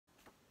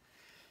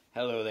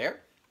Hello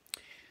there.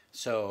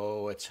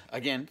 So it's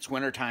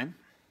winter time.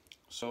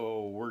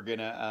 So we're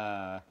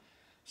gonna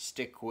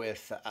stick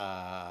with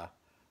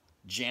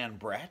Jan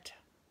Brett.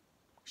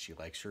 She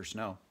likes her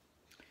snow.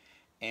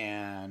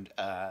 And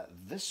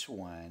this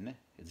one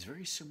is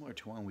very similar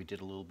to one we did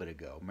a little bit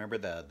ago. Remember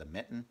the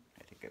mitten?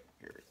 I think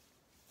here it is.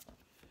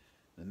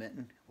 The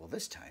mitten. Well,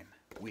 this time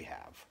we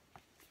have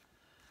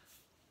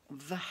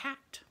the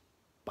hat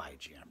by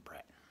Jan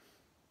Brett.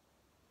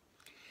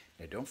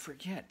 Now don't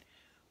forget,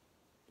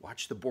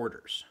 watch the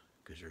borders,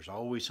 because there's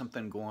always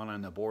something going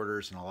on the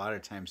borders, and a lot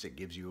of times it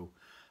gives you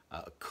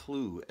a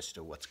clue as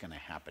to what's going to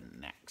happen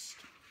next.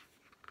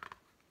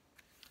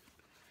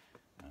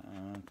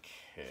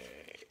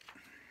 Okay.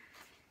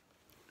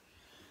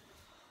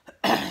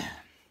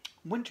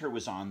 Winter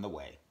was on the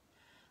way.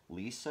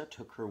 Lisa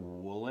took her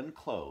woolen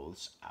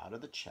clothes out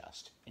of the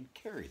chest and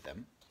carried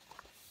them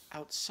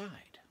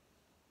outside.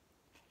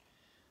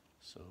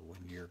 So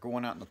when you're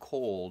going out in the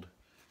cold,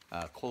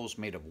 clothes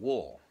made of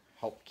wool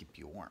help keep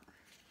you warm.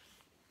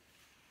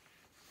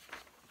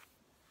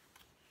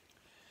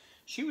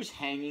 She was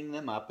hanging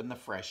them up in the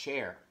fresh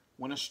air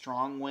when a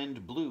strong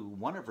wind blew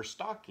one of her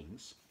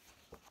stockings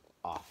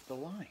off the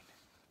line.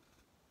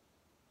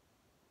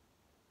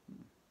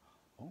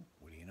 Oh,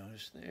 what do you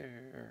notice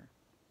there?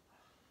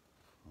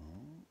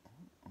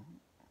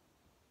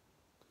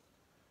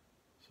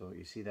 So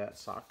you see that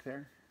sock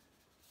there?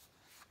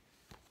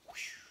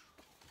 Whoosh.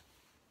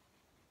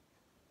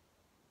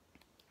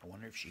 I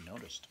wonder if she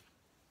noticed.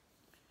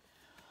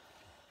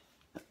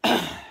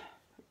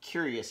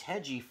 Curious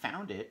Hedgie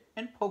found it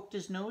and poked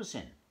his nose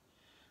in.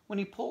 When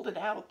he pulled it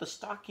out, the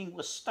stocking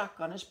was stuck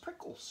on his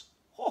prickles.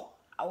 Oh,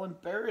 how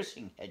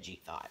embarrassing,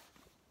 Hedgie thought.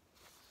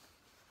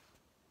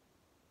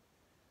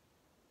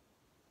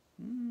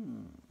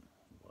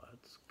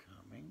 What's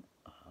coming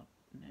up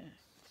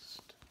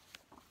next?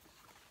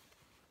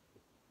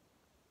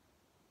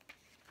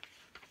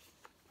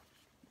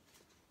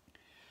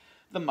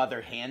 The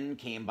mother hen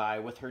came by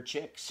with her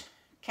chicks.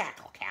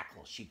 Cackle,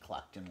 cackle, she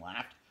clucked and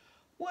laughed.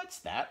 What's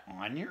that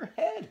on your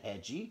head,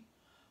 Hedgie?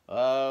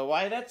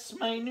 Why, that's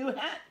my new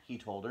hat, he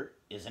told her.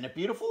 Isn't it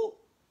beautiful?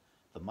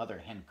 The mother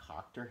hen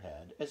cocked her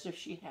head as if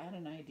she had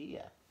an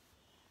idea.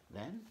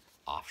 Then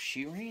off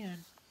she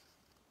ran.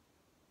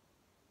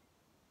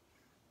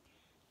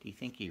 Do you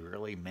think he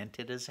really meant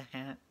it as a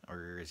hat,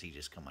 or is he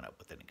just coming up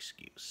with an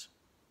excuse?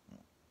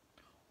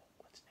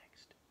 What's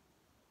next?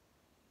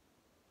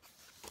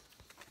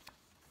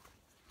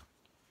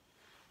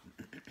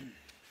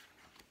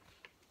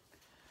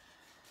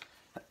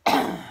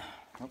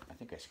 Oh, I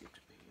think I skipped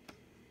a page.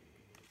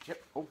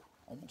 Yep. Oh,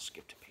 almost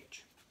skipped a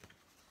page.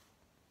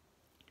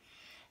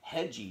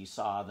 Hedgie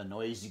saw the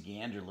noisy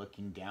gander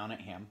looking down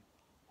at him.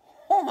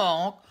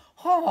 Honk,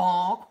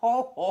 honk,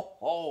 ho, ho,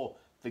 ho,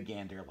 the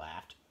gander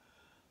laughed.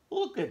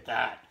 Look at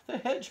that. The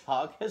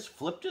hedgehog has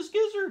flipped his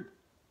gizzard.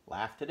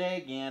 Laugh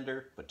today,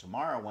 gander, but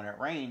tomorrow when it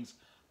rains,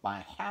 my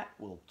hat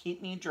will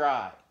keep me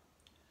dry.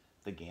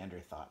 The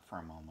gander thought for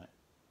a moment,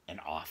 and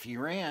off he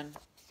ran.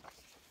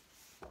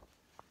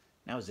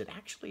 Now, is it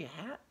actually a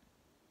hat?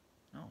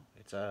 No,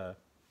 it's a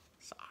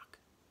sock.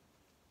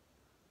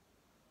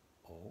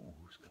 Oh,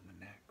 who's coming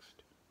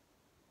next?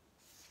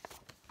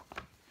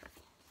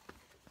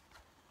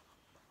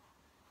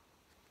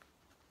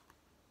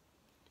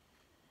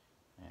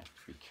 I have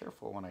to be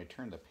careful when I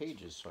turn the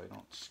pages so I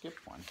don't skip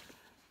one.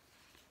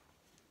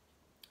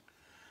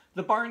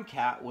 The barn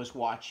cat was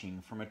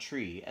watching from a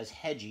tree as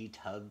Hedgie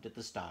tugged at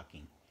the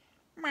stocking.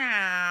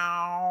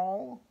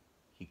 Meow,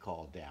 he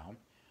called down.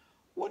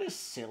 What a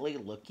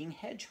silly-looking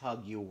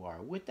hedgehog you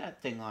are with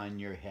that thing on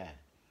your head.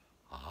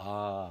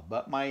 Ah,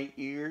 but my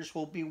ears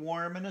will be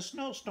warm in a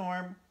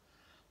snowstorm.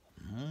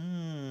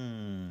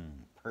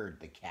 Purred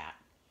the cat.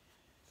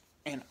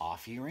 And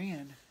off he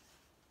ran.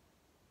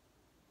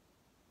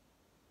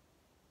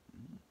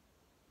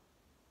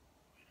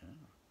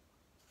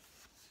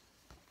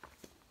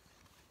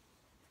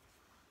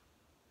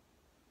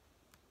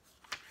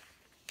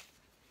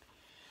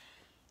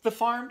 The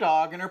farm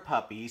dog and her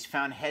puppies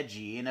found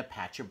Hedgie in a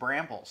patch of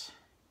brambles.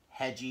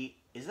 Hedgie,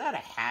 is that a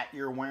hat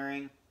you're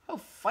wearing? How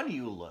funny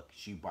you look,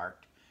 she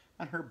barked,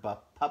 and her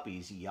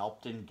puppies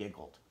yelped and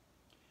giggled.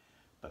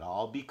 But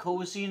I'll be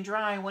cozy and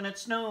dry when it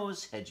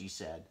snows, Hedgie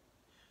said.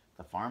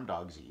 The farm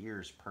dog's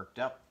ears perked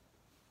up,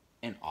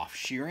 and off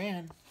she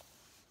ran.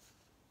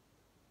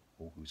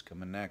 Oh, who's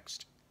coming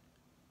next?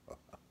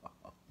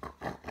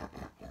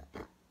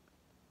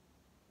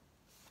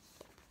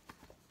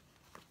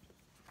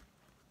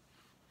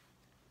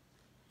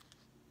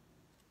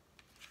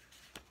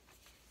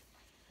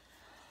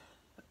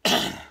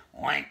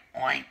 Oink,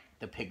 oink,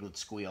 the piglet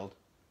squealed.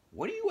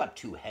 What are you up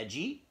to,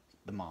 Hedgie?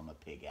 The mama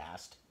pig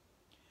asked.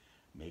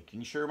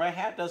 Making sure my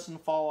hat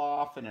doesn't fall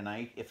off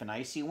if an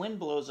icy wind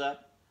blows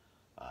up.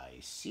 I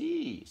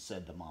see,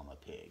 said the mama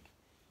pig.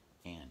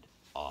 And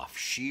off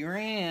she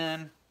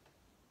ran.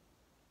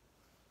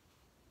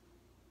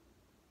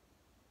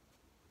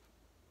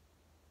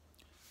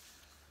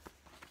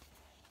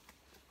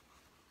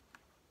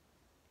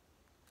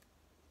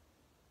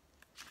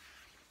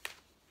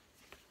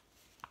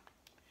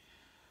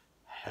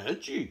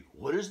 Hedgie,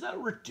 what is that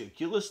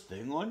ridiculous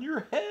thing on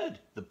your head?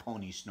 The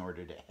pony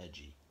snorted at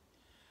Hedgie.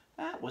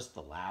 That was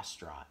the last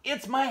straw.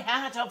 It's my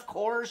hat, of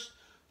course.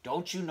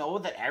 Don't you know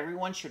that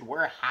everyone should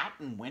wear a hat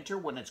in winter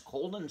when it's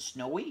cold and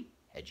snowy?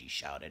 Hedgie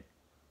shouted.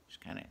 He's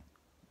kind of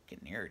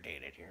getting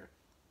irritated here.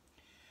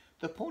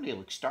 The pony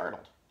looked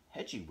startled.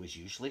 Hedgie was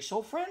usually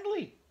so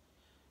friendly.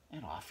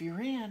 And off he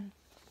ran.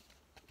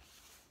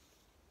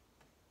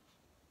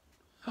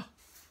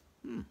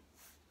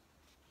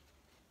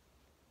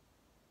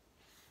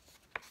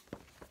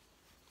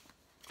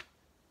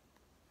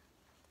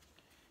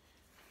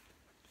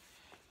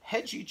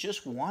 Hedgie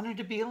just wanted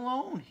to be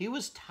alone. He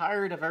was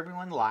tired of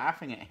everyone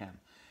laughing at him.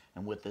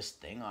 And with this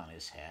thing on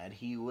his head,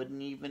 he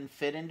wouldn't even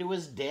fit into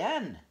his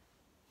den.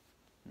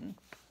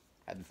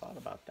 Hadn't thought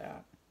about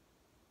that.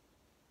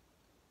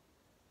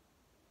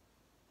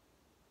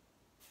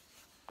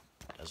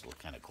 It does look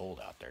kind of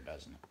cold out there,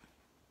 doesn't it?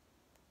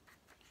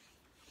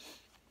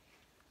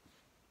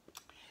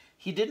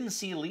 He didn't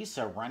see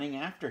Lisa running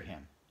after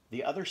him,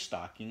 the other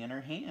stocking in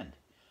her hand.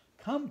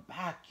 Come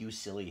back, you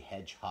silly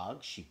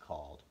hedgehog, she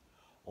called.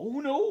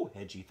 Oh no,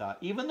 Hedgie thought,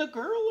 even the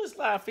girl is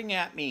laughing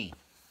at me.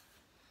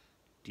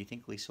 Do you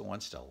think Lisa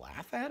wants to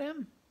laugh at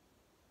him?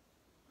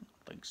 I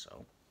don't think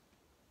so.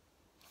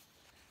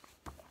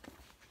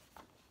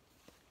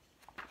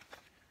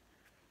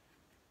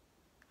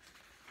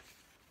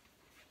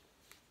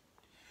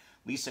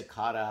 Lisa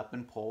caught up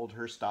and pulled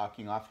her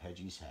stocking off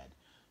Hedgie's head.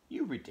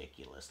 You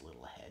ridiculous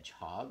little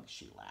hedgehog,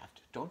 she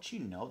laughed. Don't you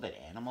know that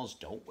animals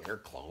don't wear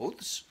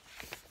clothes?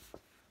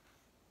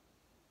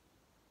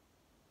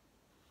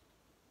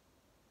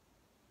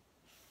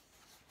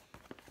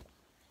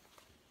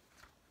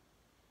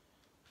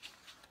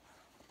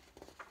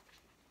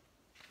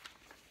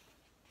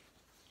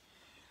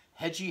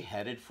 Hedgie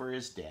headed for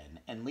his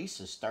den, and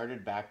Lisa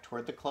started back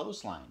toward the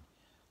clothesline.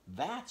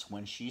 That's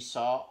when she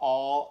saw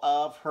all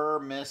of her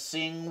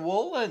missing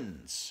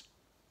woolens.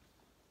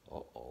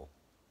 Uh-oh.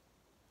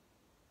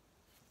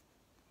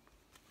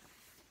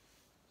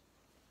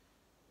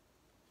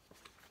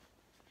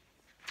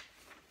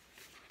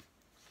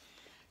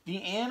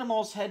 The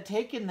animals had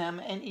taken them,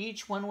 and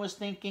each one was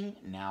thinking,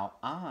 now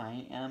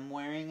I am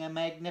wearing a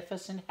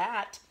magnificent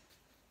hat.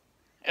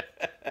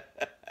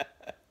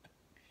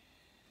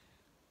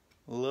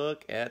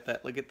 Look at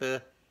that. Look at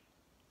the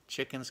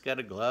chicken's got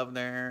a glove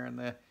there, and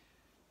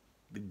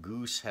the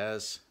goose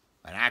has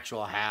an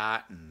actual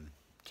hat, and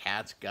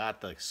cat's got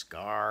the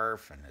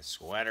scarf and a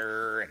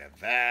sweater and a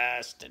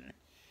vest, and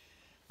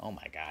oh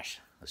my gosh,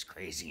 those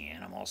crazy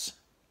animals.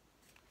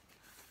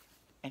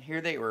 And here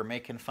they were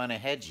making fun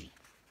of Hedgie.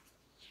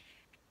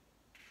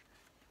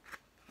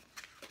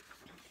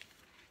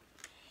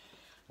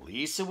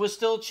 Lisa was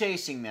still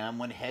chasing them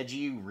when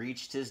Hedgie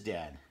reached his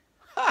den.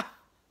 Ha!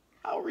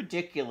 How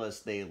ridiculous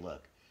they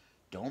look.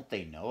 Don't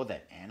they know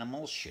that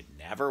animals should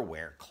never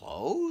wear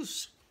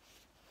clothes?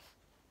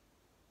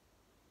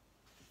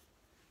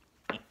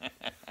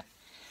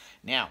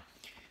 Now,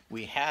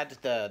 we had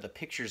the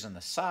pictures on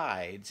the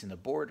sides and the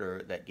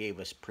border that gave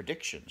us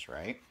predictions,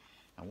 right?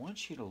 I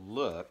want you to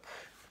look.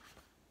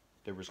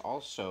 There was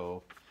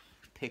also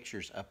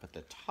pictures up at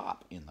the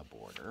top in the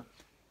border.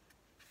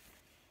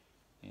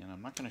 And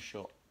I'm not going to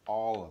show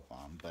all of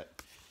them,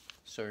 but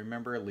so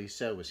remember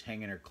Lisa was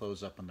hanging her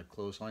clothes up on the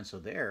clothesline. So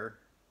there,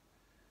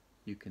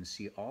 you can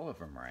see all of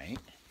them, right?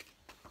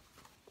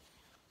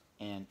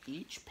 And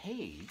each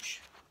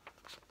page,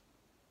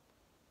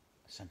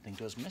 something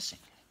goes missing.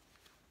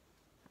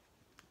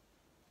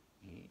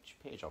 Each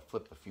page, I'll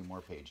flip a few more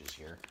pages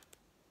here.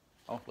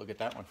 Oh, look at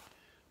that one.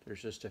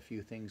 There's just a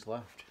few things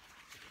left.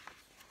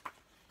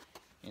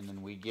 And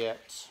then we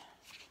get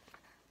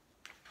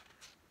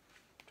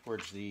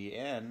towards the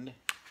end,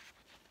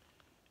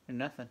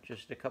 nothing,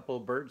 just a couple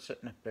of birds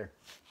sitting up there.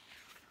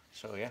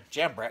 So yeah,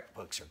 Jan Brett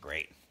books are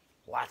great.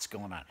 Lots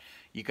going on.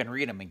 You can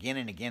read them again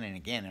and again and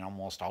again and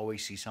almost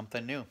always see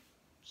something new.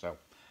 So,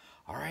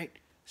 all right,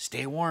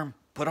 stay warm,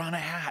 put on a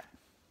hat.